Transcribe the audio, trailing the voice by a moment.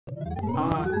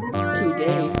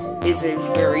Today is a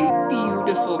very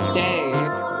beautiful day.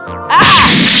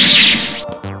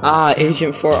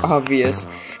 Agent 4 Obvious,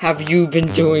 have you been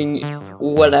doing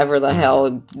whatever the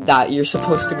hell that you're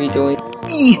supposed to be doing?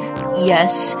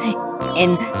 Yes,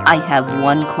 and I have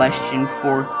one question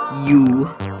for you.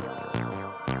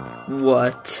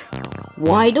 What?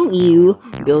 Why don't you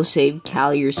go save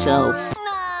Cal yourself?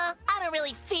 Nah, I don't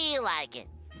really feel like it.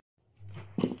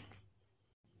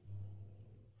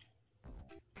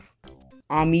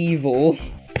 I'm evil.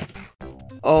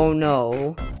 Oh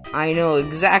no, I know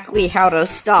exactly how to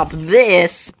stop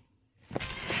this!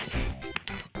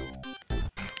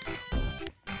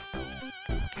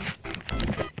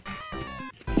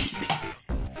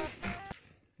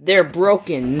 They're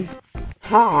broken.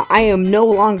 Ha, I am no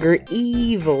longer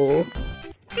evil.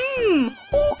 Who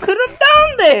could have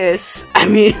done this? I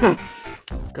mean,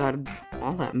 God,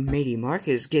 all that matey Mark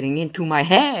is getting into my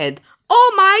head.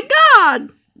 Oh my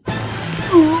god!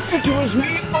 It was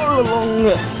me all along,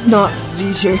 not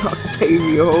DJ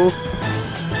Octavio.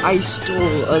 I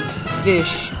stole a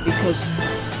fish because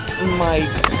my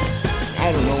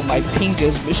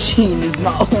Pinka's machine is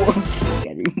not working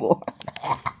anymore.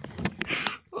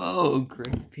 Oh,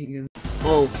 great Pinka.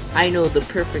 Oh, I know the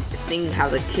perfect thing how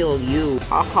to kill you.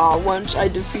 Haha, once I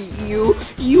defeat you,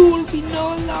 you will be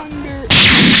no longer...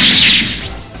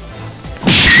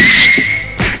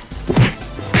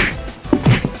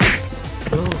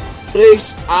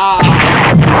 Please.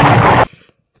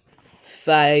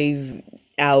 5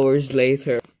 hours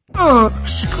later.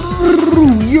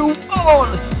 Screw you all!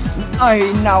 I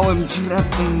now am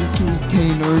trapped in a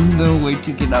container, no way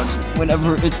to get out.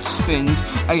 Whenever it spins,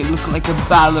 I look like a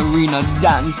ballerina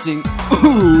dancing.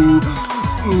 Ooh,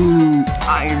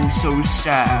 I am so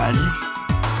sad.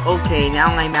 Okay, now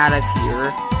I'm out of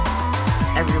here.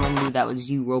 Everyone knew that was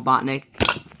you, Robotnik.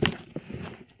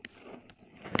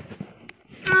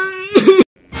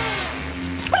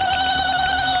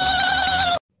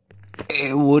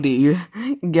 Hey, Woody,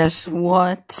 guess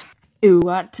what?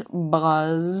 What,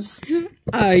 Buzz?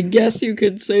 I guess you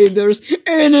could say there's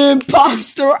an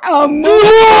imposter among